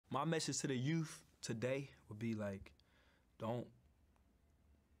my message to the youth today would be like, don't,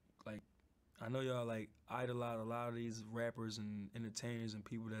 like, I know y'all like idolize a lot of these rappers and entertainers and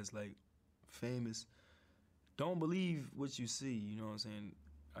people that's like famous. Don't believe what you see, you know what I'm saying?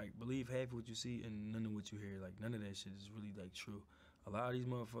 Like, believe half of what you see and none of what you hear. Like, none of that shit is really like true. A lot of these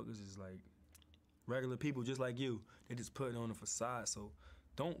motherfuckers is like regular people just like you. They just putting on a facade. So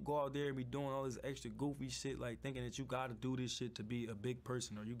don't go out there and be doing all this extra goofy shit, like thinking that you gotta do this shit to be a big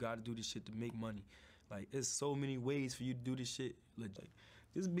person or you gotta do this shit to make money. Like, there's so many ways for you to do this shit. Like,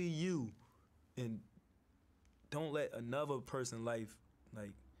 just be you and don't let another person's life,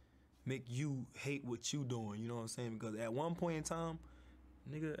 like, make you hate what you doing, you know what I'm saying? Because at one point in time,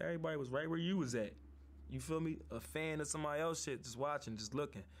 nigga, everybody was right where you was at. You feel me? A fan of somebody else shit, just watching, just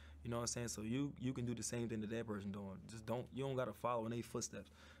looking. You know what I'm saying? So you can do the same thing that person doing. Just you don't gotta follow in their footsteps.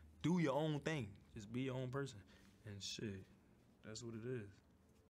 Do your own thing. Just be your own person. And shit, that's what it is.